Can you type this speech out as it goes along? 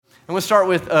I'm going to start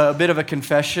with a bit of a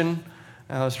confession.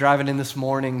 I was driving in this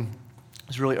morning. It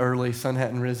was really early. Sun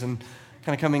hadn't risen.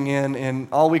 Kind of coming in, and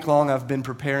all week long I've been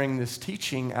preparing this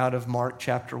teaching out of Mark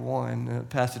chapter 1, a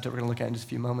passage that we're going to look at in just a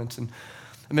few moments. And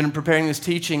I've been preparing this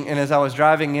teaching, and as I was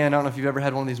driving in, I don't know if you've ever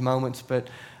had one of these moments, but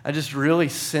I just really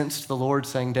sensed the Lord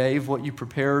saying, Dave, what you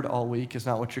prepared all week is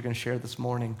not what you're going to share this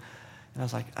morning. And I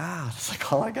was like, that's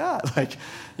like all I got. Like,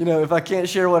 if I can't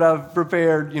share what I've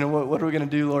prepared, what are we going to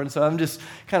do, Lord? And so I'm just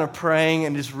kind of praying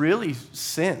and just really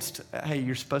sensed, hey,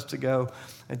 you're supposed to go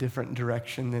a different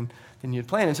direction than you'd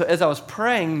planned. And so as I was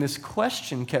praying, this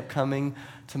question kept coming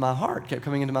to my heart, kept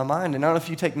coming into my mind. And I don't know if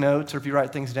you take notes or if you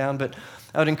write things down, but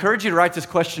I would encourage you to write this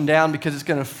question down because it's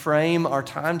going to frame our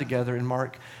time together in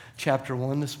Mark chapter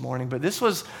 1 this morning. But this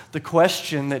was the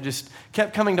question that just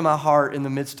kept coming to my heart in the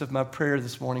midst of my prayer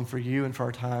this morning for you and for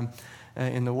our time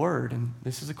in the Word. And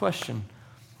this is the question.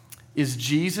 Is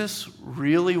Jesus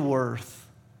really worth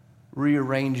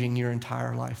rearranging your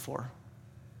entire life for?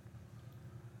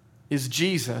 Is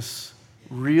Jesus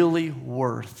really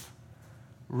worth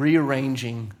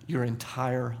rearranging your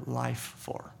entire life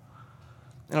for?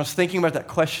 And I was thinking about that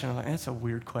question. I'm like, that's a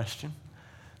weird question.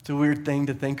 It's a weird thing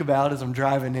to think about as I'm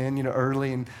driving in,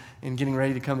 early and getting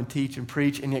ready to come and teach and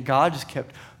preach. And yet God just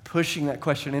kept pushing that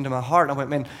question into my heart. And I went,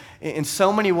 man, in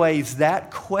so many ways, that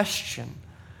question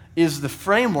is the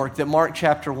framework that Mark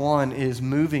chapter 1 is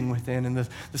moving within and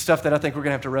the stuff that I think we're going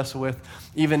to have to wrestle with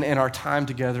even in our time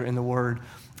together in the Word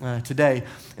today.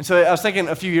 And so I was thinking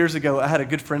a few years ago, I had a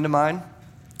good friend of mine,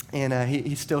 and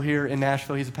he's still here in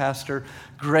Nashville. He's a pastor,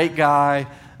 great guy,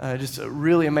 just a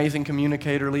really amazing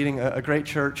communicator, leading a great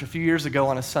church. A few years ago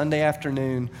on a Sunday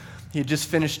afternoon, he had just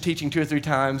finished teaching 2 or 3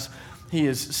 times. He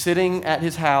is sitting at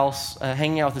his house,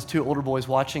 hanging out with his 2 older boys,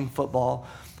 watching football,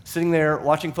 sitting there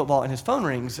watching football, and his phone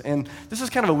rings. And this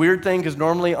is kind of a weird thing because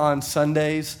normally on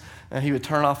Sundays, he would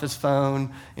turn off his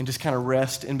phone and just kind of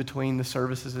rest in between the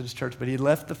services at his church. But he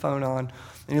left the phone on,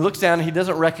 and he looks down, and he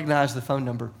doesn't recognize the phone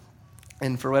number.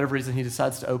 And for whatever reason, he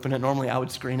decides to open it. Normally, I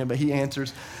would screen it, but he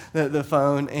answers the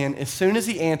phone. And as soon as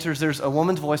he answers, there's a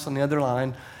woman's voice on the other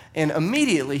line. And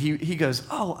immediately, he goes,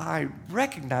 oh, I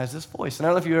recognize this voice. And I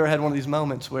don't know if you ever had one of these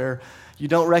moments where you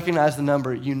don't recognize the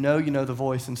number, you know the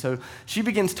voice. And so she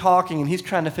begins talking, and he's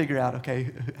trying to figure out, okay,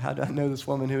 how do I know this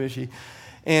woman? Who is she?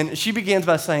 And she begins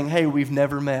by saying, hey, we've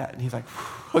never met. And he's like,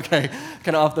 okay,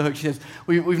 kind of off the hook. She says,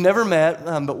 we've never met,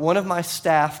 but one of my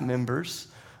staff members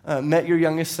met your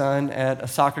youngest son at a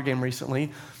soccer game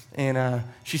recently, and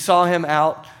she saw him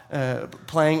out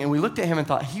playing, and we looked at him and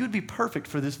thought he would be perfect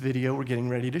for this video we're getting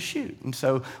ready to shoot. And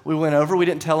so we went over. We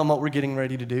didn't tell him what we're getting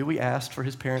ready to do. We asked for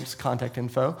his parents' contact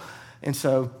info, and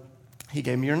so he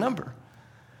gave me your number.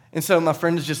 And so my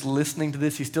friend is just listening to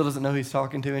this. He still doesn't know who he's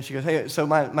talking to, and she goes, hey, so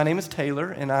my name is Taylor,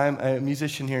 and I'm a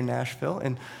musician here in Nashville,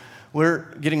 and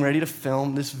we're getting ready to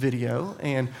film this video,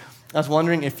 and I was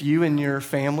wondering if you and your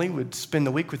family would spend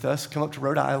the week with us, come up to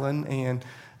Rhode Island, and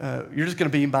you're just going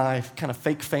to be my kind of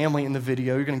fake family in the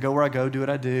video. You're going to go where I go, do what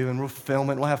I do, and we'll film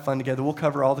it, and we'll have fun together. We'll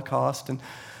cover all the cost. And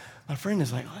my friend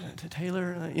is like, what,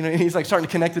 Taylor? And he's like starting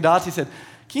to connect the dots. He said,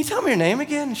 can you tell me your name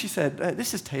again? And she said,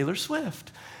 this is Taylor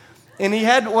Swift. And he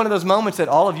had one of those moments that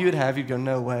all of you would have. You'd go,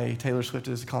 no way, Taylor Swift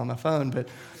is calling my phone. But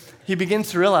he begins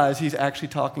to realize he's actually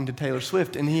talking to Taylor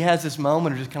Swift, and he has this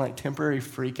moment of just kind of like temporary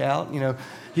freak out.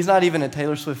 He's not even a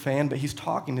Taylor Swift fan, but he's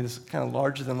talking to this kind of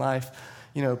larger than life,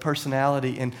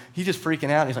 personality, and he's just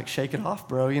freaking out. He's like, "Shake it off,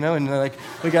 bro," and like,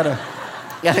 we gotta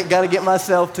get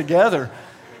myself together.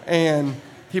 And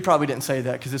he probably didn't say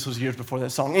that because this was years before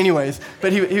that song. Anyways,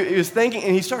 but he was thinking,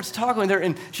 and he starts talking with her,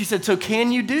 and she said, "So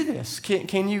can you do this?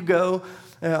 Can you go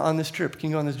on this trip? Can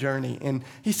you go on this journey?" And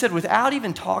he said, without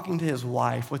even talking to his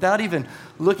wife, without even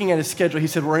looking at his schedule, he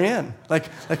said, "We're in. Like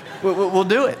we'll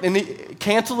do it." And he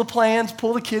cancel the plans,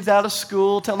 pull the kids out of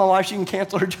school, tell my wife she can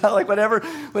cancel her job, like whatever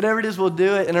it is, we'll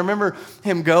do it. And I remember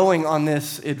him going on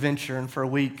this adventure, and for a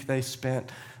week they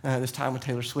spent this time with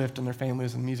Taylor Swift and their family.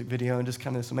 Was in a music video and just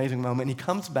kind of this amazing moment. And he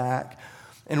comes back,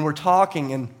 and we're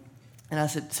talking, and I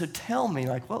said, so tell me,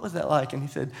 like, what was that like? And he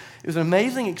said, it was an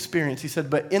amazing experience. He said,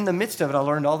 but in the midst of it, I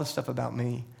learned all this stuff about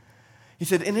me. He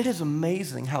said, and it is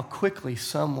amazing how quickly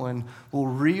someone will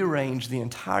rearrange the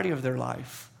entirety of their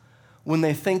life when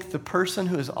they think the person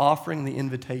who is offering the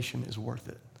invitation is worth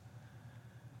it.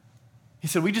 He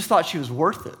said, we just thought she was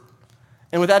worth it.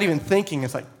 And without even thinking,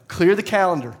 it's like, clear the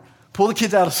calendar, Pull the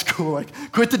kids out of school, like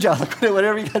quit the job, quit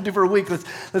whatever you got to do for a week.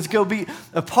 Let's go be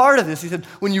a part of this. He said,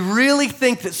 when you really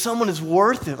think that someone is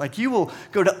worth it, like you will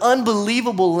go to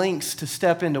unbelievable lengths to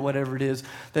step into whatever it is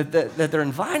that they're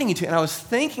inviting you to. And I was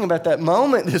thinking about that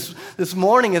moment this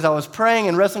morning as I was praying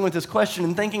and wrestling with this question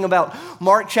and thinking about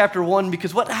Mark chapter 1,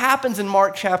 because what happens in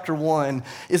Mark chapter 1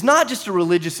 is not just a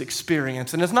religious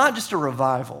experience and it's not just a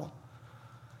revival.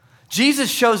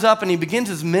 Jesus shows up and he begins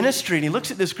his ministry and he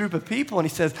looks at this group of people and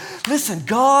he says, listen,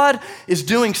 God is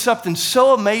doing something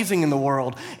so amazing in the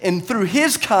world. And through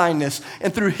his kindness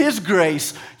and through his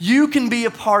grace, you can be a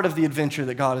part of the adventure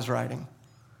that God is writing.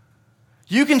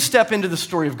 You can step into the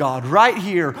story of God right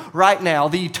here, right now.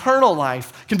 The eternal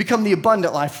life can become the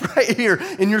abundant life right here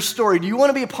in your story. Do you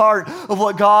want to be a part of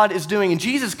what God is doing? And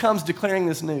Jesus comes declaring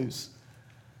this news.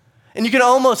 And you can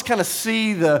almost kind of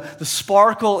see the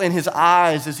sparkle in his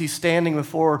eyes as he's standing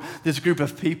before this group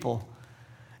of people.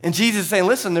 And Jesus is saying,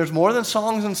 listen, there's more than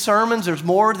songs and sermons. There's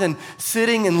more than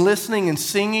sitting and listening and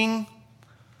singing.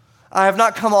 I have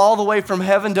not come all the way from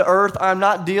heaven to earth. I'm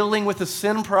not dealing with a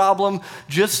sin problem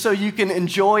just so you can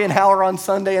enjoy an hour on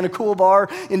Sunday in a cool bar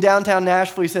in downtown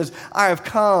Nashville. He says, I have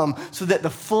come so that the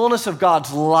fullness of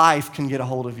God's life can get a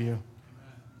hold of you.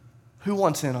 Who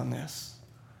wants in on this?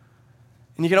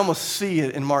 And you can almost see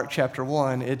it in Mark chapter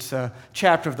 1. It's a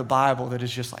chapter of the Bible that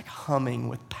is just like humming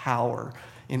with power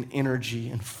and energy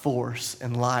and force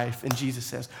and life. And Jesus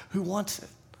says, who wants it?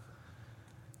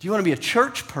 Do you want to be a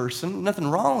church person? Nothing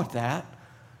wrong with that.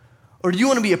 Or do you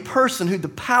want to be a person who the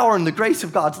power and the grace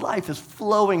of God's life is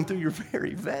flowing through your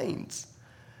very veins?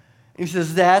 And he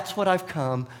says, that's what I've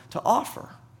come to offer.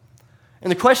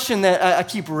 And the question that I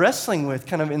keep wrestling with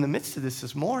kind of in the midst of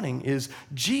this morning is,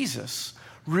 Jesus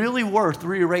really worth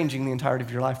rearranging the entirety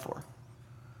of your life for?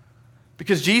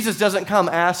 Because Jesus doesn't come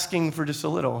asking for just a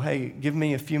little. Hey, give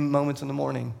me a few moments in the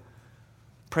morning.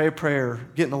 Pray a prayer,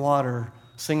 get in the water,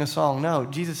 sing a song. No,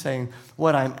 Jesus is saying,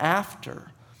 what I'm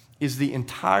after is the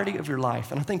entirety of your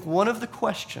life. And I think one of the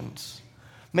questions,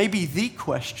 maybe the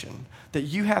question that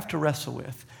you have to wrestle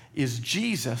with is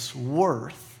Jesus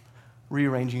worth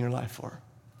rearranging your life for?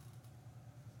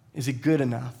 Is he good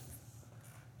enough?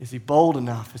 Is he bold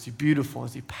enough? Is he beautiful?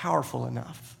 Is he powerful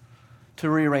enough to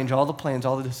rearrange all the plans,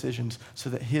 all the decisions so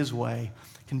that his way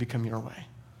can become your way?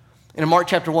 And in Mark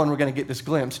chapter 1, we're going to get this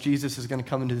glimpse. Jesus is going to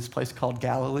come into this place called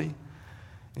Galilee.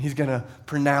 And he's going to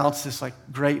pronounce this like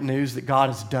great news that God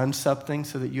has done something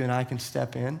so that you and I can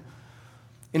step in.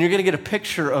 And you're going to get a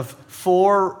picture of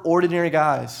 4 ordinary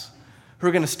guys who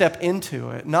are going to step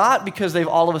into it, not because they've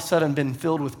all of a sudden been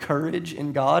filled with courage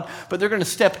in God, but they're going to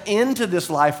step into this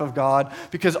life of God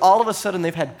because all of a sudden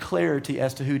they've had clarity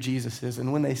as to who Jesus is.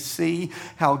 And when they see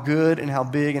how good and how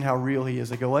big and how real he is,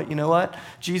 they go, what? You know what?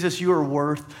 Jesus, you are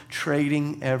worth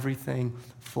trading everything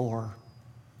for.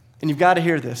 And you've got to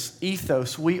hear this.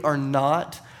 Ethos, we are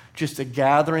not just a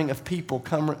gathering of people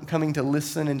coming to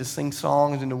listen and to sing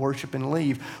songs and to worship and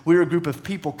leave. We're a group of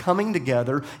people coming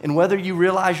together, and whether you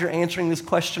realize you're answering this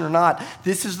question or not,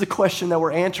 this is the question that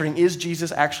we're answering. Is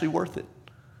Jesus actually worth it?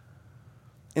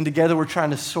 And together we're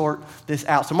trying to sort this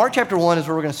out. So Mark chapter 1 is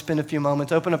where we're going to spend a few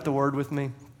moments. Open up the word with me.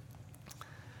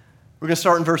 We're going to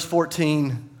start in verse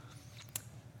 14.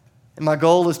 And my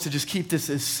goal is to just keep this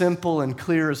as simple and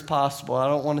clear as possible. I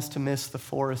don't want us to miss the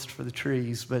forest for the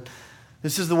trees, but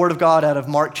this is the word of God out of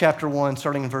Mark chapter 1,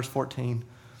 starting in verse 14.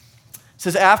 It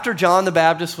says, after John the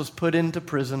Baptist was put into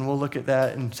prison, we'll look at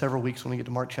that in several weeks when we get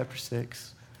to Mark chapter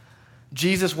 6,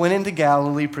 Jesus went into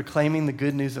Galilee proclaiming the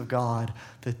good news of God.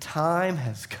 The time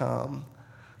has come.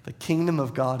 The kingdom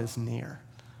of God is near.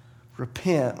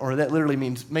 Repent, or that literally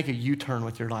means make a U-turn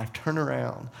with your life. Turn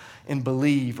around and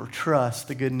believe or trust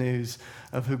the good news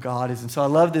of who God is. And so I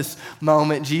love this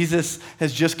moment. Jesus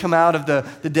has just come out of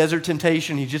the desert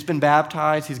temptation. He's just been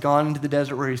baptized. He's gone into the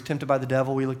desert where he's tempted by the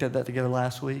devil. We looked at that together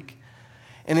last week.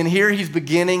 And then here he's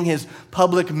beginning his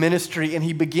public ministry, and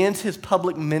he begins his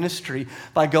public ministry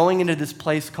by going into this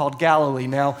place called Galilee.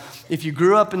 Now, if you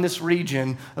grew up in this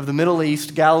region of the Middle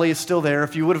East, Galilee is still there.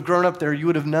 If you would have grown up there, you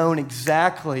would have known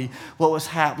exactly what was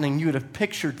happening. You would have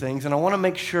pictured things, and I want to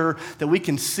make sure that we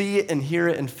can see it and hear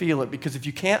it and feel it, because if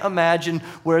you can't imagine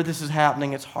where this is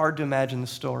happening, it's hard to imagine the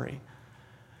story.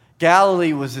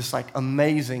 Galilee was this like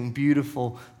amazing,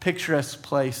 beautiful, picturesque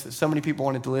place that so many people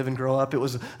wanted to live and grow up. It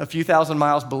was a few thousand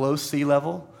miles below sea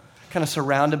level, kind of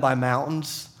surrounded by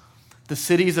mountains. The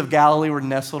cities of Galilee were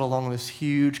nestled along this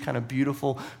huge, kind of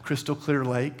beautiful, crystal clear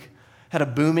lake. Had a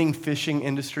booming fishing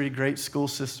industry, great school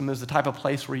system. It was the type of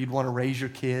place where you'd want to raise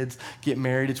your kids, get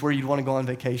married. It's where you'd want to go on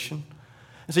vacation.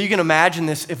 And so you can imagine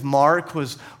this if Mark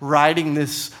was writing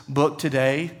this book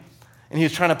today. and he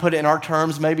was trying to put it in our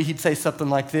terms, maybe he'd say something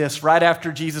like this. Right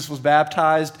after Jesus was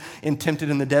baptized and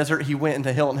tempted in the desert, he went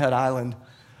into Hilton Head Island,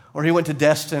 or he went to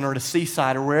Destin or to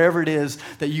Seaside or wherever it is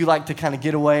that you like to kind of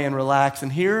get away and relax.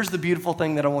 And here's the beautiful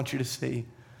thing that I want you to see,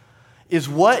 is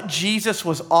what Jesus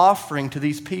was offering to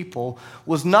these people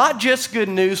was not just good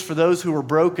news for those who were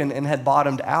broken and had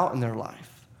bottomed out in their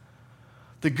life.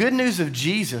 The good news of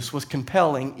Jesus was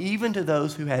compelling even to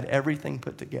those who had everything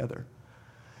put together.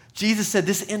 Jesus said,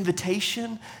 this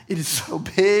invitation, it is so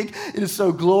big, it is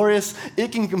so glorious,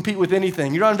 it can compete with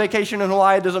anything. You're on vacation in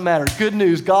Hawaii, it doesn't matter. Good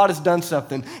news, God has done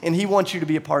something, and he wants you to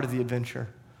be a part of the adventure.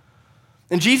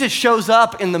 And Jesus shows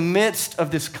up in the midst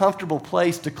of this comfortable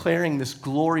place declaring this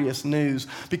glorious news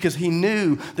because he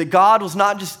knew that God was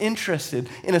not just interested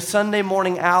in a Sunday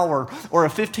morning hour or a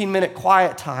 15-minute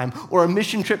quiet time or a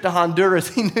mission trip to Honduras.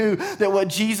 He knew that what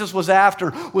Jesus was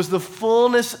after was the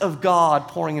fullness of God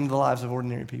pouring into the lives of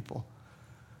ordinary people.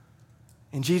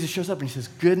 And Jesus shows up and he says,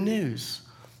 good news.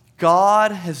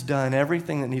 God has done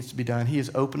everything that needs to be done. He is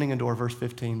opening a door, verse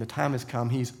 15. The time has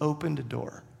come. He's opened a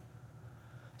door,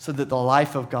 so that the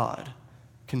life of God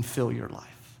can fill your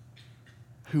life.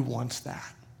 Who wants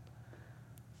that?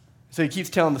 So he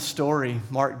keeps telling the story,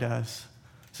 Mark does.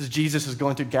 It says Jesus is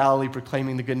going through Galilee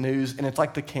proclaiming the good news, and it's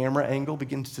like the camera angle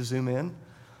begins to zoom in.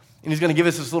 And he's going to give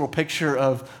us this little picture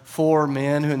of 4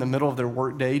 men who in the middle of their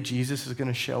workday, Jesus is going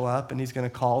to show up, and he's going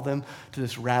to call them to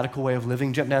this radical way of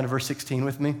living. Jump down to verse 16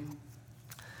 with me.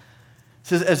 It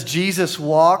says, as Jesus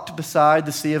walked beside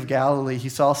the Sea of Galilee, he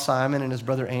saw Simon and his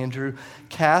brother Andrew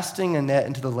casting a net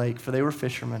into the lake, for they were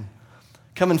fishermen.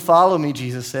 Come and follow me,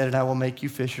 Jesus said, and I will make you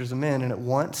fishers of men. And at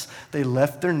once they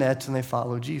left their nets and they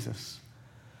followed Jesus.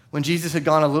 When Jesus had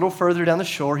gone a little further down the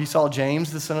shore, he saw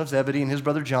James, the son of Zebedee, and his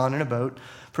brother John in a boat,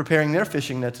 preparing their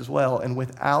fishing nets as well. And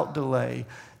without delay,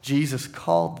 Jesus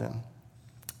called them.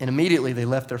 And immediately they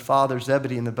left their father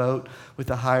Zebedee in the boat with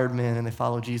the hired men, and they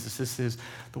followed Jesus. This is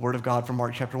the word of God from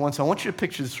Mark chapter 1. So I want you to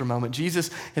picture this for a moment. Jesus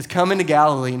has come into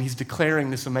Galilee, and he's declaring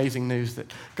this amazing news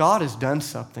that God has done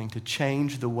something to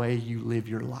change the way you live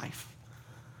your life.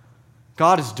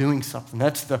 God is doing something.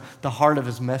 That's the heart of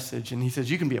his message, and he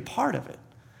says you can be a part of it.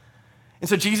 And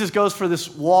so Jesus goes for this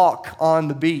walk on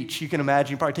the beach. You can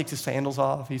imagine, he probably takes his sandals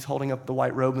off. He's holding up the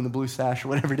white robe and the blue sash or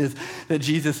whatever it is that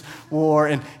Jesus wore.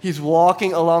 And he's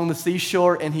walking along the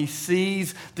seashore and he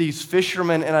sees these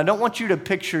fishermen. And I don't want you to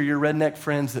picture your redneck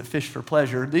friends that fish for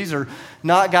pleasure. These are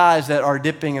not guys that are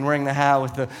dipping and wearing the hat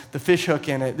with the fish hook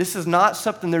in it. This is not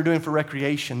something they're doing for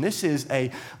recreation. This is a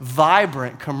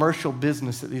vibrant commercial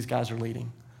business that these guys are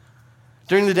leading.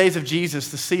 During the days of Jesus,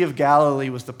 the Sea of Galilee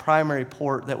was the primary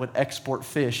port that would export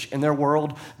fish. In their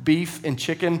world, beef and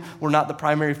chicken were not the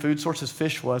primary food sources,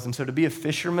 fish was. And so to be a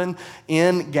fisherman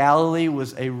in Galilee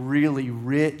was a really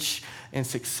rich and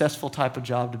successful type of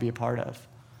job to be a part of.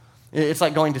 It's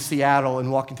like going to Seattle and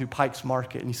walking through Pike's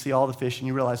Market and you see all the fish and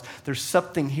you realize there's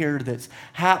something here that's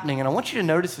happening. And I want you to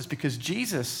notice this because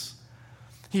Jesus,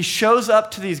 he shows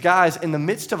up to these guys in the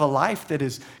midst of a life that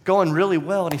is going really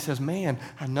well, and he says, man,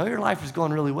 I know your life is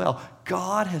going really well.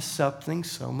 God has something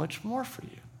so much more for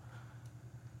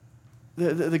you.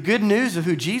 The good news of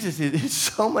who Jesus is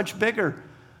so much bigger.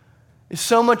 It's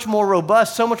so much more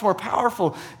robust, so much more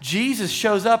powerful. Jesus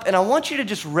shows up, and I want you to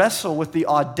just wrestle with the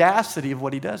audacity of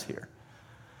what he does here.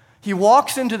 He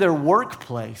walks into their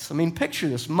workplace. I mean, picture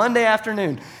this, Monday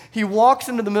afternoon. He walks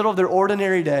into the middle of their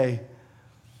ordinary day.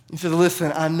 He says,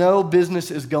 listen, I know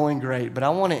business is going great, but I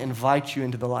want to invite you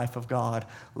into the life of God.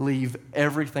 Leave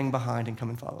everything behind and come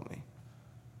and follow me.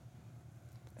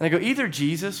 And I go, either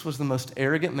Jesus was the most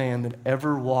arrogant man that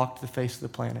ever walked the face of the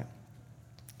planet,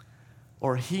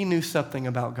 or he knew something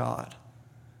about God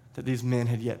that these men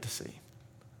had yet to see.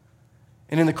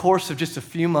 And in the course of just a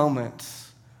few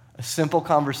moments, a simple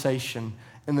conversation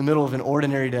in the middle of an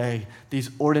ordinary day,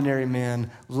 these ordinary men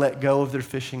let go of their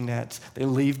fishing nets. They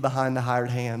leave behind the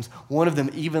hired hands. One of them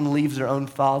even leaves their own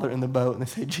father in the boat, and they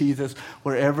say, Jesus,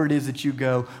 wherever it is that you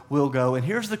go, we'll go. And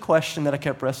here's the question that I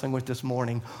kept wrestling with this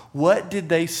morning. What did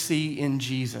they see in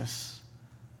Jesus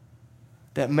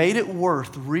that made it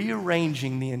worth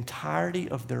rearranging the entirety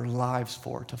of their lives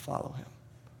for to follow him?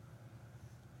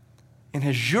 And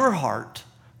has your heart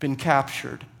been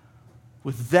captured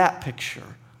with that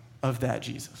picture of that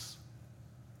Jesus?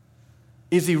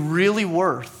 Is he really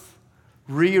worth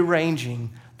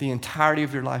rearranging the entirety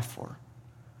of your life for?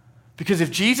 Because if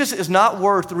Jesus is not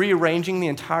worth rearranging the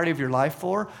entirety of your life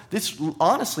for, this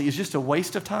honestly is just a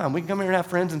waste of time. We can come here and have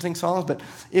friends and sing songs, but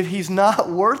if he's not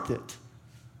worth it,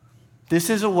 this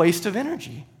is a waste of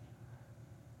energy.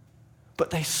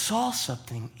 But they saw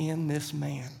something in this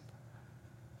man.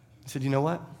 He said, you know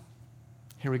what?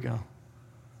 Here we go.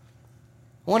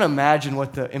 I want to imagine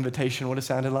what the invitation would have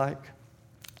sounded like.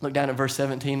 Look down at verse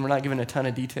 17. We're not given a ton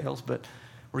of details, but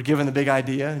we're given the big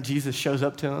idea. Jesus shows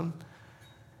up to him,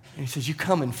 and he says, you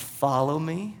come and follow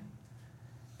me,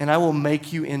 and I will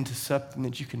make you into something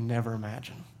that you can never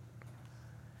imagine.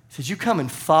 He says, you come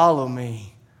and follow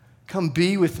me. Come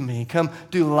be with me. Come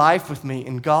do life with me.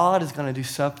 And God is going to do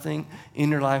something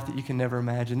in your life that you can never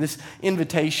imagine. This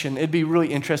invitation, it'd be really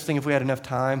interesting if we had enough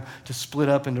time to split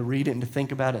up and to read it and to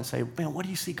think about it and say, man, what do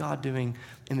you see God doing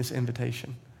in this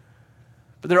invitation?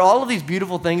 But there are all of these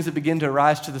beautiful things that begin to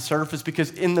rise to the surface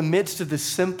because in the midst of this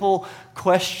simple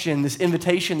question, this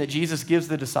invitation that Jesus gives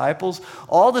the disciples,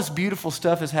 all this beautiful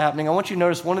stuff is happening. I want you to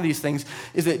notice one of these things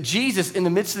is that Jesus, in the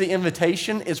midst of the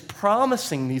invitation, is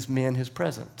promising these men his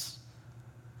presence.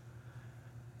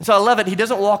 And so I love it. He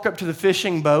doesn't walk up to the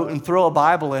fishing boat and throw a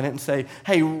Bible in it and say,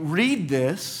 hey, read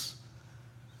this,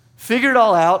 figure it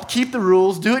all out, keep the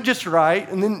rules, do it just right,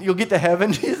 and then you'll get to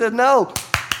heaven. He said, no,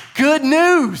 good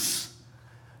news.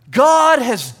 God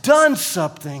has done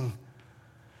something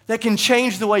that can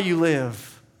change the way you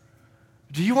live.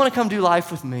 Do you want to come do life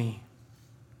with me?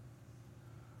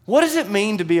 What does it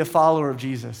mean to be a follower of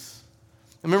Jesus?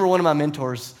 I remember one of my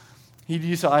mentors, he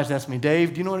used to always ask me,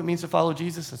 Dave, do you know what it means to follow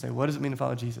Jesus? I say, what does it mean to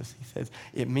follow Jesus? He says,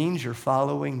 it means you're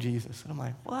following Jesus. And I'm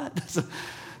like, what?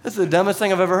 That's the dumbest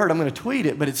thing I've ever heard. I'm going to tweet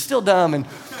it, but it's still dumb, and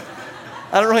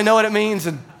I don't really know what it means.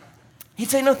 And he'd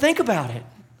say, no, think about it.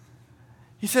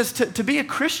 He says to be a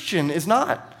Christian is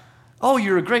not, oh,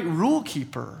 you're a great rule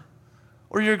keeper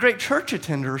or you're a great church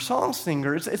attender or song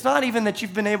singer. It's not even that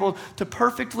you've been able to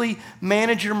perfectly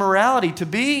manage your morality. To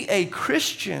be a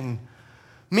Christian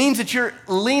means that you're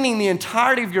leaning the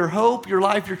entirety of your hope, your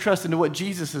life, your trust into what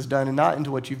Jesus has done and not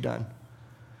into what you've done.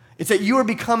 It's that you are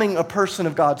becoming a person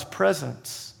of God's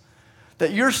presence.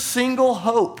 That your single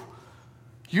hope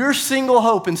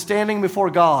in standing before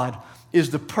God is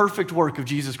the perfect work of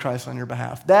Jesus Christ on your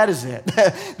behalf. That is it.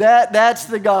 That's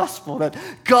the gospel, that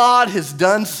God has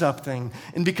done something,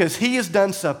 and because he has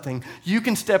done something, you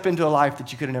can step into a life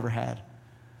that you could have never had.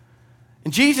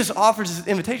 And Jesus offers this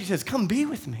invitation. He says, come be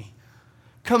with me.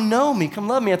 Come know me. Come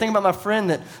love me. I think about my friend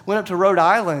that went up to Rhode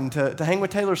Island to hang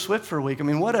with Taylor Swift for a week. I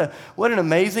mean, what an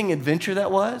amazing adventure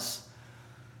that was.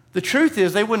 The truth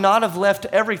is, they would not have left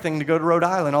everything to go to Rhode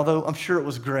Island, although I'm sure it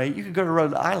was great. You could go to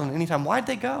Rhode Island anytime. Why'd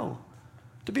they go?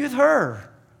 To be with her.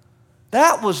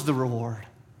 That was the reward.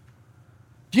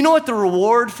 Do you know what the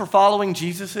reward for following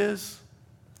Jesus is?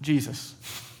 Jesus.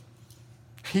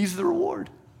 He's the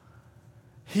reward.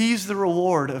 He's the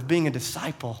reward of being a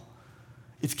disciple.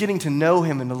 It's getting to know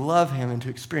him and to love him and to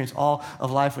experience all of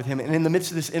life with him. And in the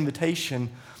midst of this invitation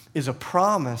is a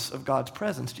promise of God's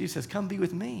presence. Jesus says, come be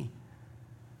with me.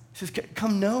 He says,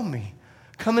 come know me.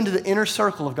 Come into the inner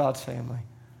circle of God's family.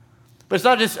 But it's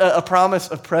not just a promise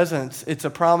of presence, it's a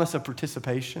promise of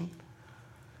participation.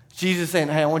 Jesus is saying,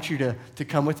 hey, I want you to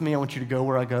come with me. I want you to go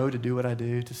where I go, to do what I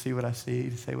do, to see what I see,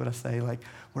 to say what I say. Like,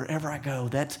 wherever I go,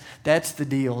 that's the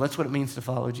deal. That's what it means to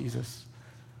follow Jesus,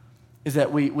 is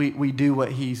that we do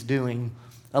what he's doing.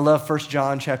 I love 1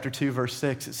 John chapter 2, verse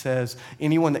 6. It says,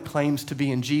 anyone that claims to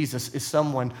be in Jesus is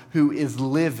someone who is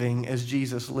living as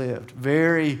Jesus lived.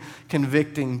 Very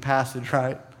convicting passage,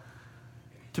 right?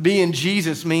 To be in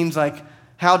Jesus means like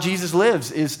how Jesus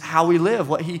lives is how we live,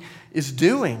 what he is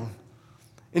doing.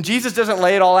 And Jesus doesn't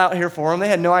lay it all out here for them. They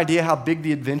had no idea how big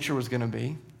the adventure was going to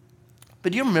be.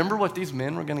 But do you remember what these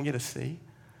men were going to get to see?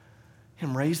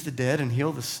 Him raise the dead and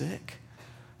heal the sick,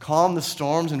 calm the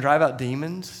storms and drive out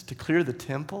demons, to clear the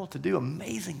temple, to do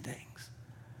amazing things.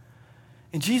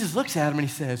 And Jesus looks at him and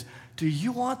he says, do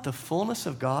you want the fullness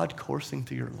of God coursing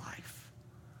through your life?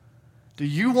 Do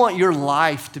you want your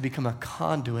life to become a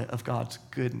conduit of God's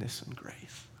goodness and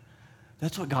grace?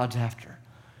 That's what God's after.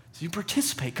 So you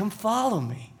participate. Come follow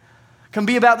me. Come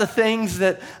be about the things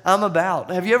that I'm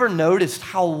about. Have you ever noticed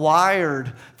how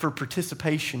wired for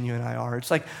participation you and I are?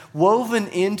 It's like woven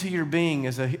into your being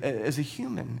as a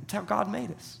human. It's how God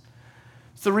made us.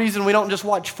 It's the reason we don't just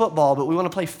watch football, but we want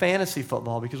to play fantasy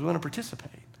football because we want to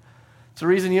participate. It's the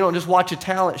reason you don't just watch a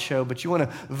talent show, but you want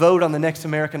to vote on the next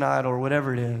American Idol or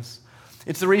whatever it is.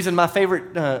 It's the reason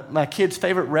my kid's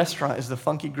favorite restaurant is the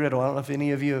Funky Griddle. I don't know if any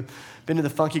of you have been to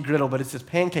the Funky Griddle, but it's this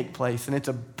pancake place, and it's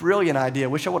a brilliant idea.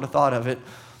 Wish I would have thought of it.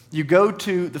 You go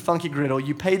to the Funky Griddle,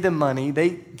 you pay them money, they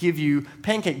give you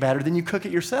pancake batter, then you cook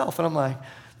it yourself. And I'm like,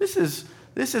 this is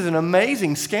an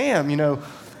amazing scam. You know,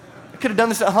 I could have done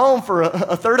this at home for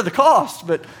a third of the cost,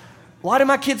 but why do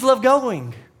my kids love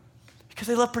going? Because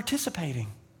they love participating.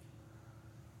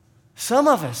 Some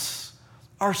of us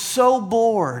are so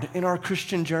bored in our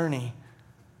Christian journey.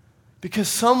 Because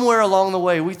somewhere along the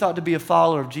way, we thought to be a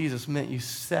follower of Jesus meant you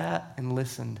sat and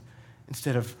listened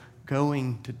instead of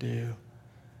going to do.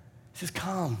 He says,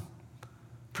 come,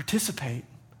 participate.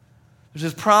 There's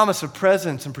this promise of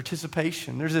presence and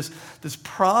participation. There's this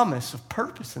promise of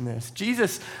purpose in this.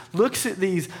 Jesus looks at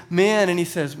these men and he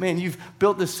says, man, you've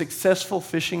built this successful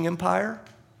fishing empire,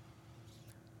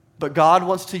 but God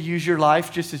wants to use your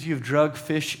life just as you've drug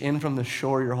fish in from the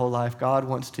shore your whole life. God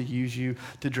wants to use you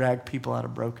to drag people out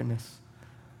of brokenness,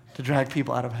 to drag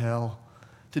people out of hell,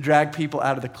 to drag people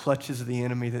out of the clutches of the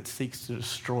enemy that seeks to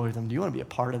destroy them. Do you want to be a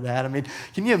part of that? I mean,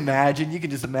 can you imagine? You can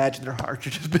just imagine their hearts are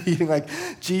just beating like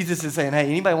Jesus is saying, hey,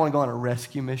 anybody want to go on a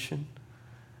rescue mission?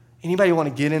 Anybody want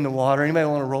to get in the water? Anybody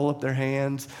want to roll up their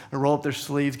hands or roll up their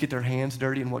sleeves, get their hands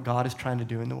dirty in what God is trying to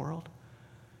do in the world?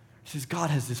 He says, God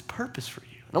has this purpose for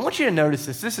you. And I want you to notice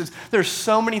this. There's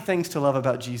so many things to love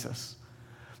about Jesus.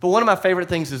 But one of my favorite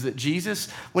things is that Jesus,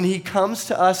 when he comes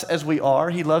to us as we are,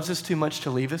 he loves us too much to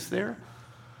leave us there.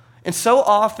 And so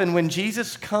often when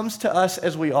Jesus comes to us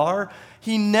as we are,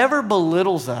 he never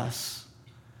belittles us.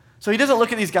 So he doesn't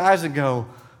look at these guys and go,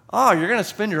 oh, you're going to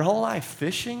spend your whole life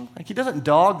fishing? Like he doesn't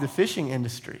dog the fishing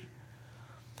industry.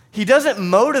 He doesn't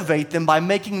motivate them by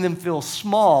making them feel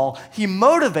small. He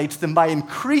motivates them by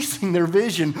increasing their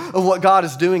vision of what God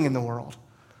is doing in the world.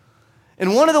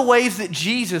 And one of the ways that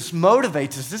Jesus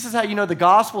motivates us, this is how you know the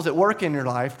gospel's at work in your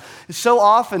life, is so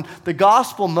often the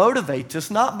gospel motivates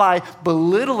us not by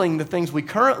belittling the things we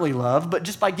currently love, but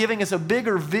just by giving us a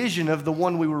bigger vision of the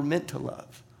one we were meant to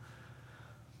love.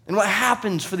 And what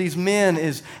happens for these men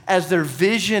is as their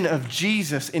vision of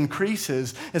Jesus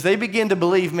increases, as they begin to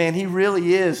believe, man, he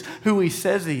really is who he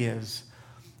says he is,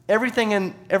 everything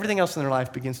else in their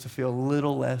life begins to feel a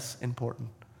little less important.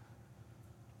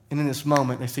 And in this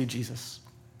moment, they see Jesus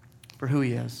for who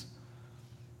he is.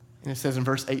 And it says in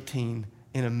verse 18,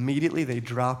 and immediately they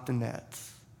dropped the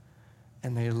nets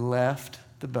and they left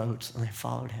the boats and they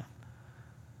followed him.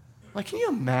 Like, can you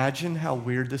imagine how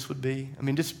weird this would be? I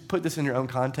mean, just put this in your own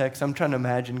context. I'm trying to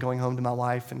imagine going home to my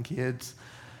wife and kids.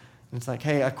 And it's like,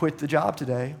 hey, I quit the job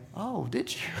today. Oh,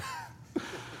 did you?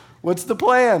 What's the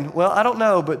plan? Well, I don't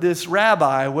know, but this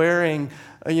rabbi wearing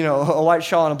a white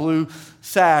shawl and a blue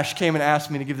sash came and asked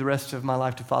me to give the rest of my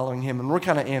life to following him. And we're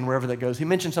kind of in wherever that goes. He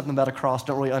mentioned something about a cross.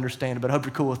 Don't really understand it, but I hope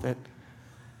you're cool with it.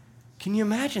 Can you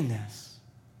imagine this?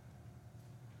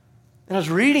 And I was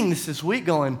reading this week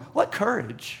going, what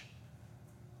courage?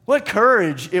 What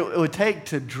courage it would take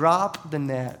to drop the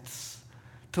nets,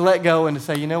 to let go and to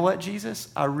say, you know what, Jesus?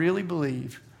 I really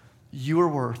believe you are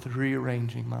worth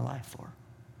rearranging my life for.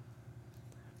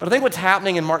 But I think what's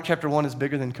happening in Mark chapter 1 is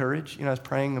bigger than courage. I was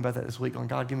praying about that this week, going,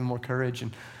 God, give me more courage.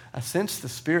 And I sensed the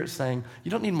Spirit saying,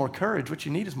 you don't need more courage. What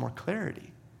you need is more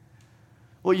clarity.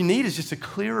 What you need is just a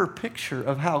clearer picture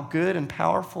of how good and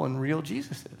powerful and real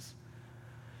Jesus is.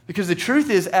 Because the truth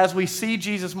is, as we see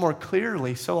Jesus more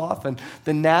clearly, so often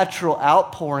the natural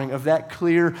outpouring of that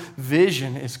clear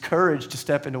vision is courage to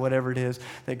step into whatever it is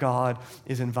that God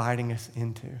is inviting us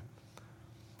into.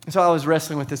 And so I was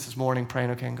wrestling with this morning,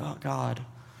 praying, okay, God,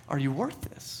 are you worth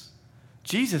this?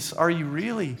 Jesus, are you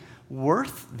really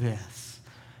worth this?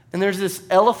 And there's this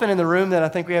elephant in the room that I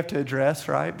think we have to address,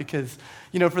 right? Because,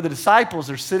 for the disciples,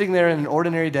 they're sitting there in an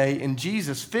ordinary day, and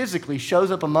Jesus physically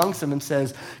shows up amongst them and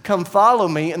says, come follow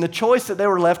me. And the choice that they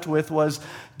were left with was,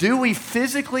 do we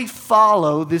physically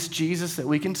follow this Jesus that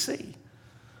we can see?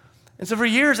 And so for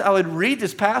years, I would read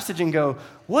this passage and go,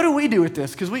 what do we do with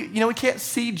this? Because we can't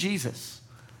see Jesus.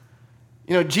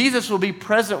 Jesus will be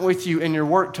present with you in your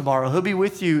work tomorrow. He'll be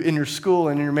with you in your school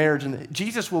and in your marriage. And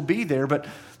Jesus will be there. But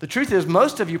the truth is,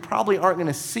 most of you probably aren't going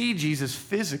to see Jesus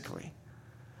physically.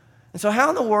 And so how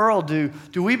in the world do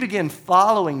we begin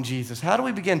following Jesus? How do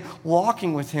we begin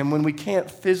walking with him when we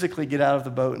can't physically get out of the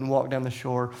boat and walk down the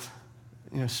shore,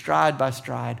 stride by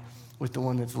stride with the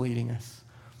one that's leading us?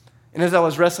 And as I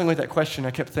was wrestling with that question,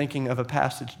 I kept thinking of a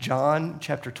passage, John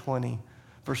chapter 20.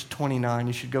 Verse 29,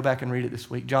 you should go back and read it this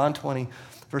week. John 20,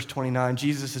 verse 29,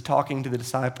 Jesus is talking to the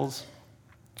disciples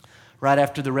right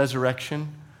after the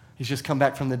resurrection. He's just come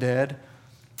back from the dead.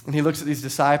 And he looks at these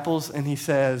disciples and he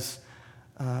says,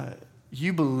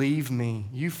 you believe me,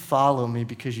 you follow me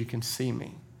because you can see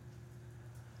me.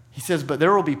 He says, but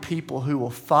there will be people who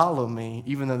will follow me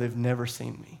even though they've never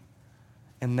seen me,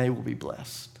 and they will be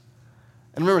blessed.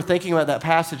 And I remember thinking about that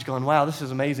passage going, wow, this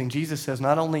is amazing. Jesus says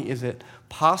not only is it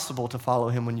possible to follow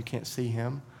him when you can't see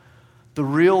him, the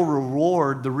real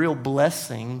reward, the real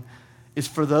blessing is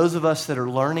for those of us that are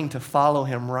learning to follow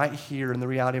him right here in the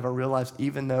reality of our real lives,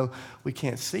 even though we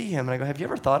can't see him. And I go, have you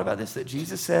ever thought about this? That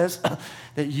Jesus says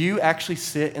that you actually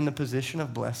sit in the position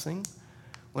of blessing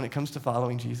when it comes to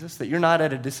following Jesus, that you're not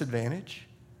at a disadvantage.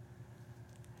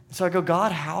 So I go,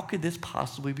 God, how could this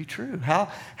possibly be true?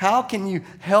 How can you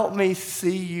help me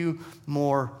see you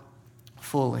more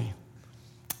fully?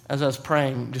 As I was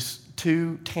praying, just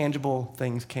two tangible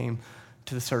things came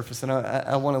to the surface. And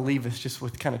I want to leave us just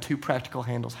with kind of two practical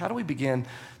handles. How do we begin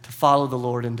to follow the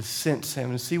Lord and to sense him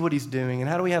and see what he's doing? And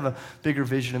how do we have a bigger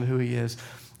vision of who he is?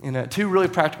 And two really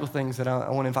practical things that I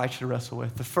want to invite you to wrestle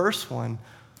with. The first one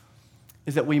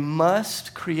is that we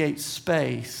must create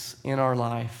space in our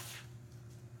life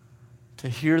to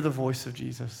hear the voice of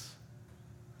Jesus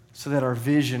so that our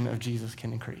vision of Jesus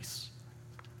can increase.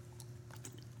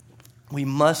 We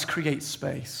must create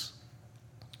space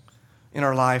in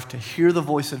our life to hear the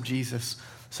voice of Jesus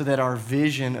so that our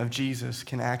vision of Jesus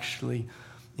can actually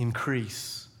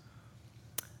increase.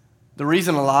 The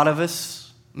reason a lot of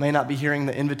us may not be hearing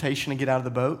the invitation to get out of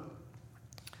the boat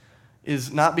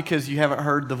is not because you haven't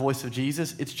heard the voice of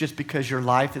Jesus, it's just because your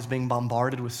life is being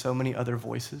bombarded with so many other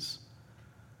voices.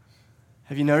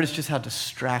 Have you noticed just how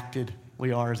distracted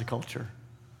we are as a culture?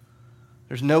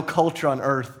 There's no culture on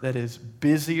earth that is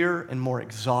busier and more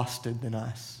exhausted than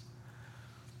us.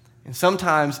 And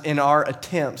sometimes in our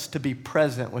attempts to be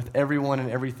present with everyone and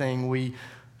everything, we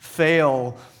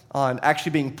fail on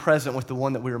actually being present with the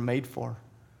one that we were made for.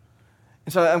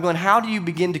 And so I'm going, how do you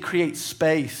begin to create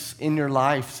space in your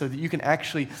life so that you can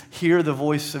actually hear the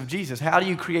voice of Jesus? How do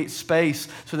you create space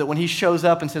so that when he shows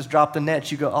up and says, drop the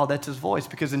nets, you go, oh, that's his voice?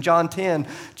 Because in John 10,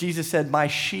 Jesus said, my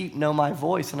sheep know my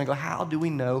voice. And I go, how do we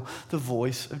know the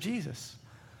voice of Jesus?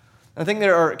 I think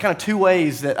there are kind of two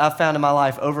ways that I've found in my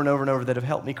life over and over and over that have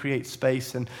helped me create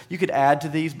space. And you could add to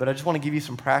these, but I just want to give you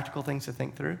some practical things to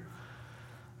think through.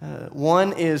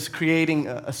 One is creating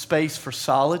a space for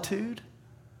solitude.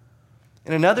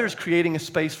 And another is creating a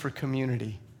space for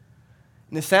community.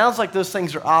 And it sounds like those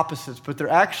things are opposites, but they're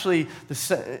actually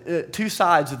two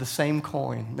sides of the same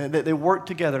coin. They work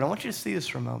together. And I want you to see this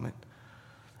for a moment.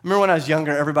 I remember when I was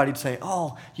younger, everybody'd say,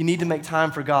 oh, you need to make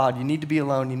time for God. You need to be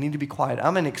alone. You need to be quiet.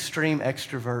 I'm an extreme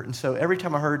extrovert. And so every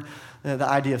time I heard the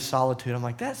idea of solitude, I'm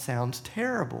like, that sounds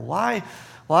terrible. Why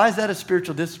is that a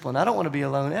spiritual discipline? I don't want to be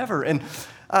alone ever. And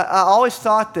I always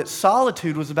thought that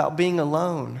solitude was about being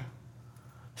alone.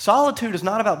 Solitude is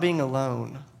not about being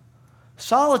alone.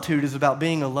 Solitude is about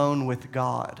being alone with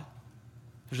God.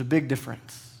 There's a big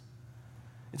difference.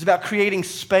 It's about creating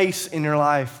space in your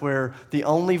life where the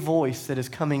only voice that is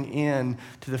coming in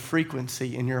to the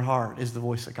frequency in your heart is the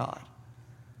voice of God.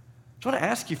 I just want to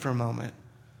ask you for a moment,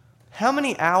 how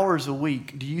many hours a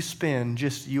week do you spend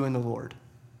just you and the Lord?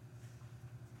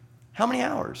 How many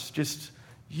hours? Just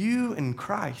you and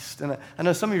Christ. And I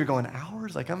know some of you are going,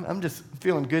 hours? Like, I'm just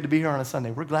feeling good to be here on a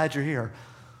Sunday. We're glad you're here.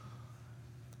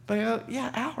 But I go,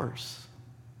 yeah, hours.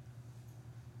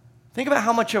 Think about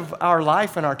how much of our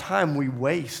life and our time we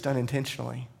waste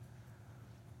unintentionally.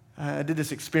 I did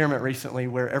this experiment recently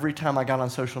where every time I got on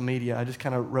social media, I just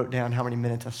kind of wrote down how many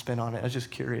minutes I spent on it. I was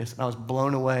just curious. And I was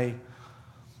blown away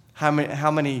how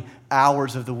many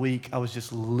hours of the week I was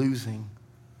just losing.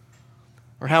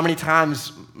 Or how many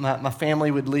times my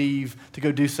family would leave to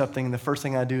go do something, and the first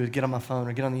thing I do is get on my phone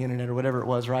or get on the internet or whatever it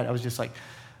was, right? I was just like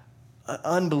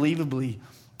unbelievably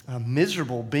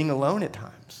miserable being alone at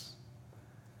times.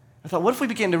 I thought, what if we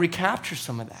began to recapture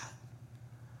some of that?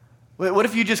 What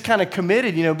if you just kind of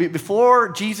committed, before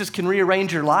Jesus can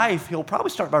rearrange your life, he'll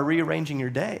probably start by rearranging your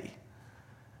day.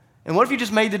 And what if you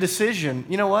just made the decision,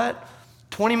 you know what?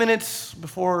 20 minutes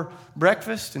before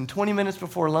breakfast and 20 minutes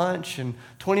before lunch and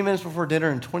 20 minutes before dinner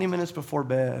and 20 minutes before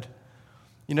bed.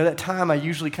 That time I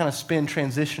usually kind of spend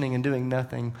transitioning and doing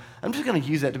nothing. I'm just going to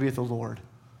use that to be with the Lord.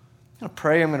 I'm going to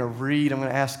pray, I'm going to read, I'm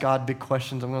going to ask God big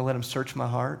questions, I'm going to let him search my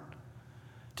heart.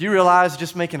 Do you realize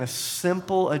just making a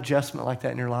simple adjustment like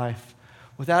that in your life,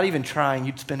 without even trying,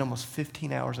 you'd spend almost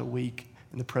 15 hours a week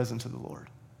in the presence of the Lord?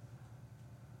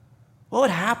 What would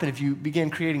happen if you began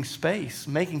creating space,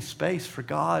 making space for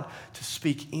God to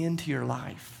speak into your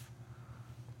life?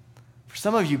 For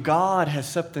some of you, God has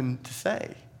something to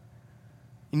say,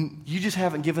 and you just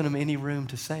haven't given him any room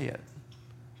to say it.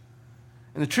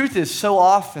 And the truth is, so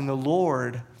often the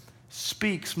Lord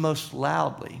speaks most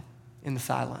loudly in the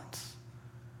silence.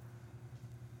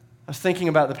 I was thinking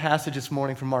about the passage this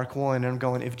morning from Mark 1, and I'm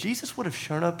going, if Jesus would have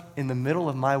shown up in the middle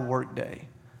of my workday,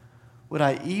 would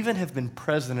I even have been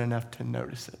present enough to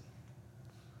notice it?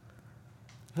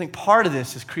 I think part of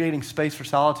this is creating space for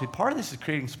solitude. Part of this is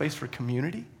creating space for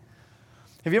community.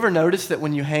 Have you ever noticed that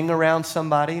when you hang around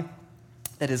somebody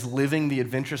that is living the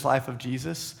adventurous life of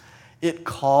Jesus, it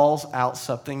calls out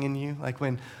something in you? Like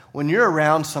when you're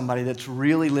around somebody that's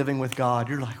really living with God,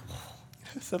 you're like, whoa.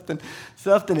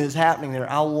 something is happening there.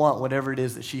 I want whatever it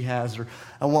is that she has, or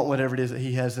I want whatever it is that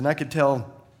he has. And I could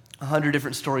tell 100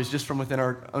 different stories just from within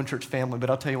our own church family, but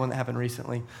I'll tell you one that happened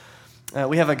recently.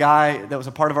 We have a guy that was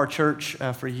a part of our church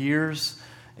for years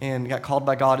and got called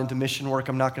by God into mission work.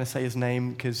 I'm not going to say his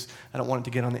name because I don't want it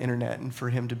to get on the internet and for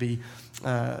him to be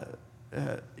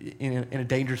in a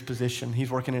dangerous position. He's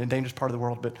working in a dangerous part of the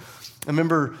world. But I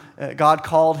remember God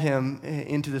called him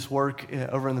into this work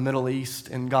over in the Middle East,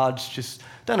 and God's just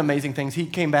done amazing things. He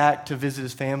came back to visit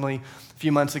his family a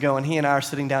few months ago, and he and I are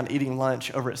sitting down eating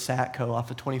lunch over at Satco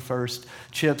off of 21st,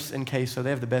 chips and queso. They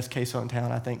have the best queso in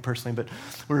town, I think, personally. But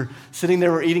we're sitting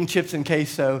there, we're eating chips and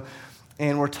queso,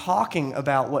 and we're talking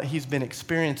about what he's been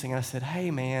experiencing. And I said,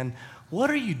 hey, man, what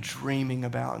are you dreaming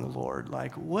about in the Lord?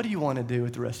 Like, what do you want to do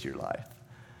with the rest of your life?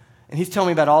 And he's telling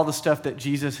me about all the stuff that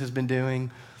Jesus has been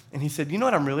doing. And he said, you know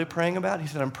what I'm really praying about? He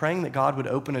said, I'm praying that God would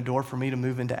open a door for me to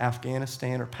move into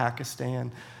Afghanistan or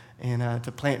Pakistan and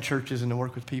to plant churches and to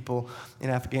work with people in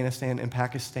Afghanistan and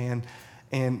Pakistan.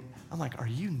 And I'm like, are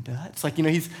you nuts? Like, you know,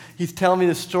 he's telling me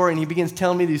this story, and he begins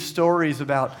telling me these stories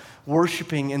about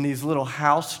worshiping in these little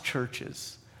house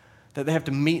churches that they have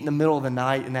to meet in the middle of the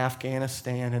night in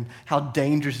Afghanistan and how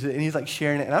dangerous it is. And he's like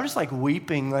sharing it. And I'm just like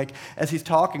weeping like as he's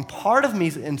talking. Part of me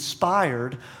is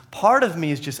inspired. Part of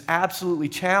me is just absolutely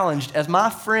challenged. As my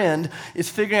friend is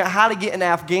figuring out how to get in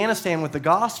Afghanistan with the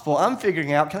gospel, I'm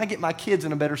figuring out, can I get my kids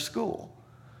in a better school?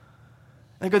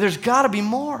 And I go, there's got to be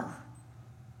more.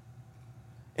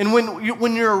 And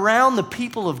when you're around the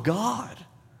people of God,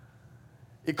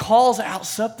 it calls out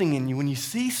something in you when you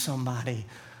see somebody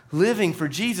living for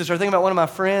Jesus. Or I think about one of my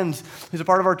friends who's a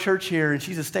part of our church here, and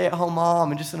she's a stay-at-home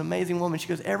mom and just an amazing woman. She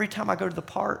goes, every time I go to the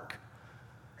park,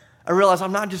 I realize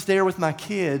I'm not just there with my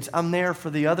kids, I'm there for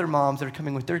the other moms that are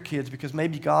coming with their kids because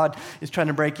maybe God is trying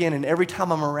to break in. And every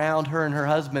time I'm around her and her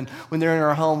husband, when they're in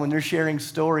our home, when they're sharing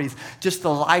stories, just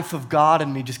the life of God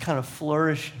in me just kind of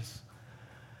flourishes.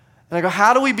 And I go,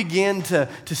 how do we begin to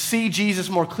see Jesus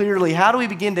more clearly? How do we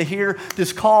begin to hear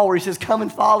this call where he says, come and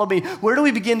follow me? Where do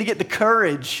we begin to get the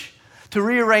courage to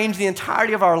rearrange the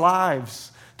entirety of our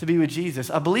lives to be with Jesus?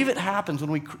 I believe it happens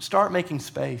when we start making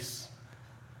space.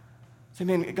 Say,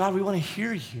 man, God, we want to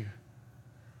hear you.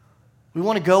 We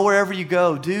want to go wherever you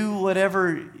go. Do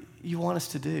whatever you want us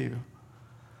to do.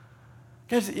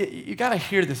 Guys, you got to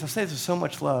hear this. I say this with so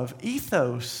much love.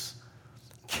 Ethos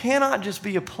cannot just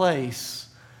be a place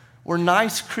where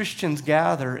nice Christians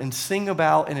gather and sing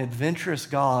about an adventurous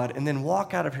God and then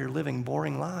walk out of here living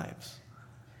boring lives.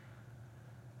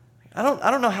 I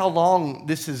don't know how long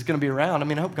this is going to be around. I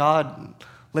mean, I hope God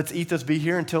lets Ethos be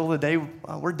here until the day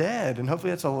we're dead. And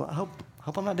hopefully I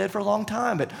hope I'm not dead for a long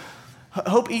time, but I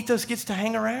hope Ethos gets to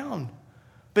hang around.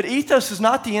 But Ethos is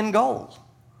not the end goal.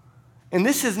 And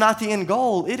this is not the end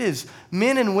goal. It is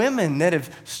men and women that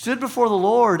have stood before the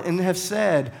Lord and have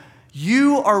said,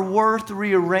 you are worth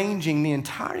rearranging the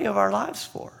entirety of our lives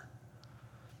for.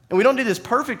 And we don't do this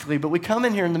perfectly, but we come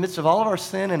in here in the midst of all of our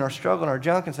sin and our struggle and our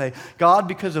junk and say, God,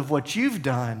 because of what you've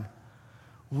done,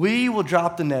 we will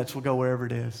drop the nets, we'll go wherever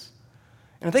it is.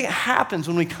 And I think it happens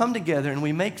when we come together and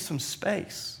we make some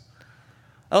space.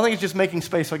 I don't think it's just making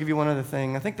space. I'll give you one other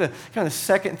thing. I think the kind of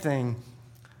second thing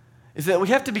is that we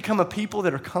have to become a people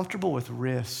that are comfortable with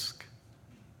risk.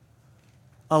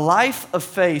 A life of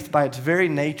faith, by its very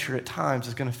nature at times,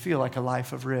 is going to feel like a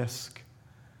life of risk.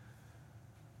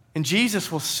 And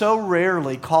Jesus will so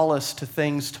rarely call us to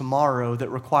things tomorrow that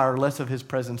require less of his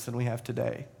presence than we have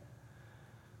today.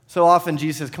 So often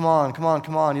Jesus says, come on, come on,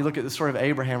 come on. You look at the story of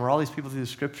Abraham or all these people through the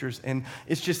scriptures, and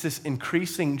it's just this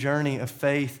increasing journey of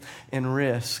faith and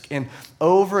risk. And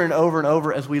over and over and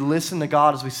over, as we listen to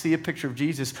God, as we see a picture of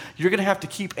Jesus, you're going to have to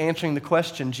keep answering the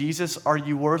question, Jesus, are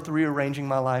you worth rearranging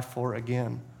my life for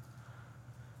again?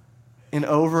 And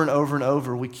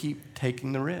over, we keep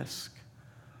taking the risk.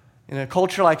 In a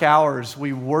culture like ours,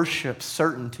 we worship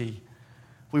certainty.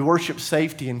 We worship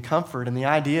safety and comfort, and the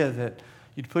idea that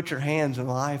you'd put your hands in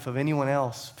the life of anyone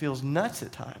else feels nuts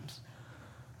at times.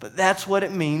 But that's what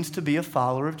it means to be a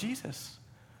follower of Jesus.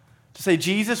 To say,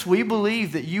 Jesus, we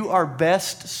believe that you are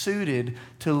best suited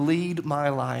to lead my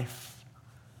life.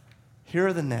 Here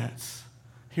are the nets.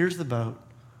 Here's the boat.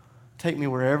 Take me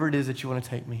wherever it is that you want to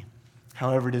take me,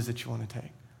 however it is that you want to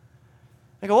take.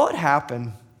 I go, what would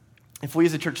happen if we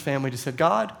as a church family just said,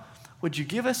 God, would you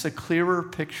give us a clearer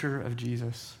picture of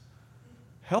Jesus?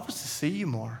 Help us to see you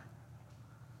more.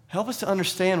 Help us to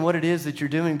understand what it is that you're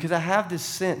doing, because I have this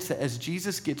sense that as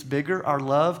Jesus gets bigger, our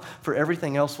love for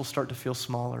everything else will start to feel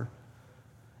smaller.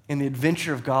 And the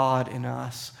adventure of God in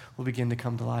us will begin to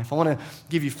come to life. I want to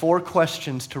give you 4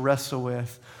 questions to wrestle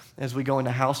with as we go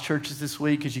into house churches this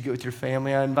week, as you get with your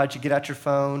family. I invite you to get out your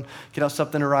phone, get out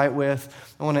something to write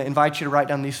with. I want to invite you to write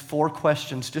down these 4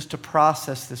 questions just to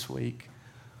process this week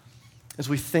as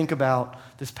we think about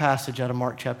this passage out of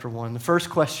Mark chapter 1. The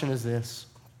first question is this: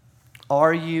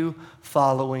 are you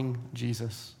following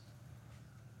Jesus?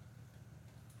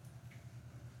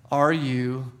 Are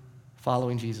you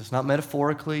following Jesus? Not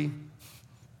metaphorically,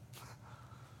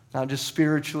 not just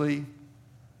spiritually.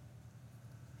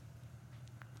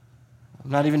 I'm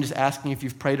not even just asking if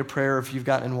you've prayed a prayer or if you've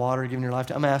gotten in water, given your life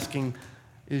to. I'm asking,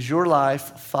 is your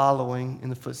life following in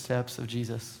the footsteps of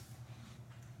Jesus?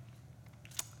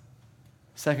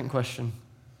 Second question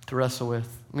to wrestle with.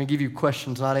 I'm going to give you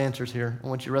questions, not answers here. I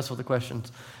want you to wrestle with the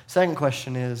questions. Second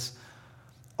question is,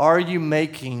 are you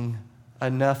making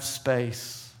enough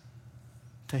space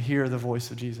to hear the voice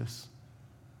of Jesus?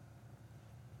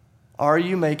 Are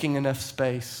you making enough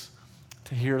space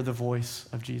to hear the voice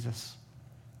of Jesus?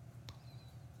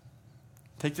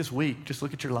 Take this week, just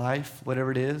look at your life,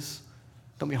 whatever it is.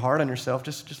 Don't be hard on yourself.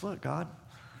 Just look, God,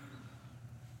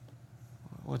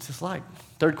 what's this like?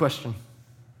 Third question: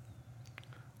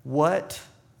 what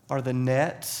are the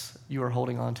nets you are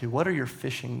holding on to? What are your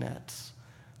fishing nets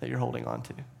that you're holding on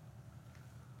to?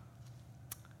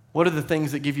 What are the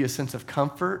things that give you a sense of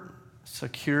comfort,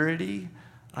 security,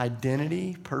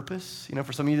 identity, purpose? You know,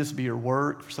 for some of you, this would be your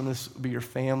work. For some of this would be your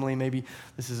family. Maybe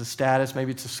this is a status.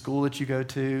 Maybe it's a school that you go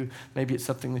to. Maybe it's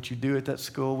something that you do at that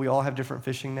school. We all have different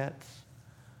fishing nets.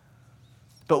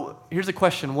 But here's a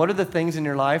question. What are the things in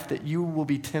your life that you will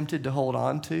be tempted to hold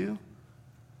on to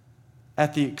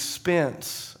at the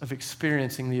expense of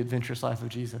experiencing the adventurous life of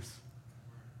Jesus?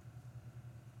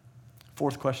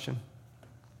 Fourth question: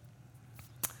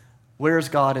 where is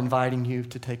God inviting you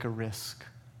to take a risk?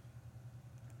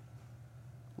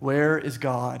 Where is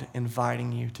God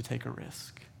inviting you to take a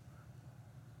risk?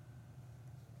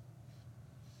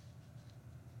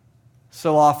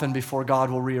 So often before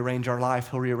God will rearrange our life,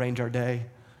 he'll rearrange our day.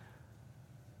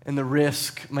 And the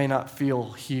risk may not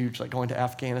feel huge, like going to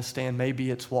Afghanistan. Maybe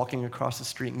it's walking across the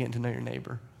street and getting to know your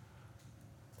neighbor.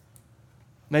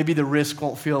 Maybe the risk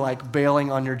won't feel like bailing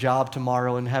on your job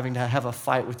tomorrow and having to have a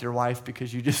fight with your wife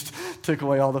because you just took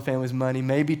away all the family's money.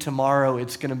 Maybe tomorrow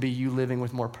it's going to be you living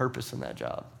with more purpose in that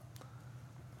job.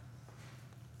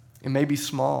 It may be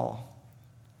small.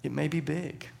 It may be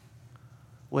big.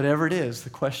 Whatever it is, the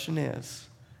question is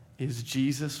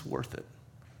Jesus worth it?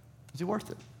 Is he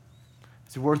worth it?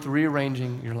 Is it worth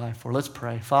rearranging your life for? Let's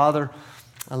pray. Father,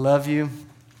 I love you.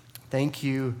 Thank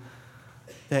you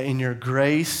that in your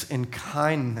grace and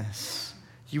kindness,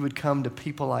 you would come to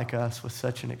people like us with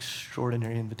such an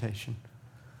extraordinary invitation.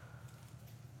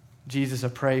 Jesus, I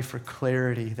pray for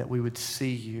clarity, that we would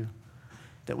see you,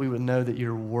 that we would know that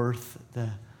you're worth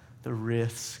the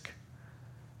risk.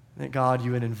 That, God,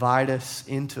 you would invite us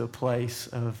into a place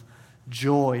of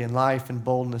joy and life and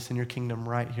boldness in your kingdom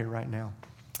right here, right now.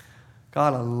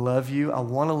 God, I love you. I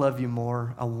want to love you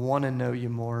more. I want to know you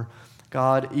more.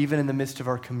 God, even in the midst of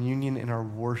our communion and our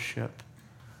worship,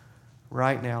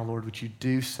 right now, Lord, would you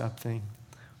do something?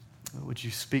 Would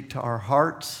you speak to our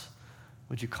hearts?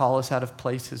 Would you call us out of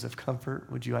places of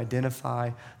comfort? Would you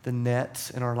identify the nets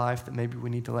in our life that maybe we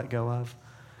need to let go of?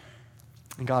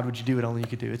 And God, would you do what only you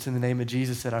could do? It's in the name of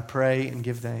Jesus that I pray and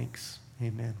give thanks.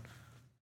 Amen.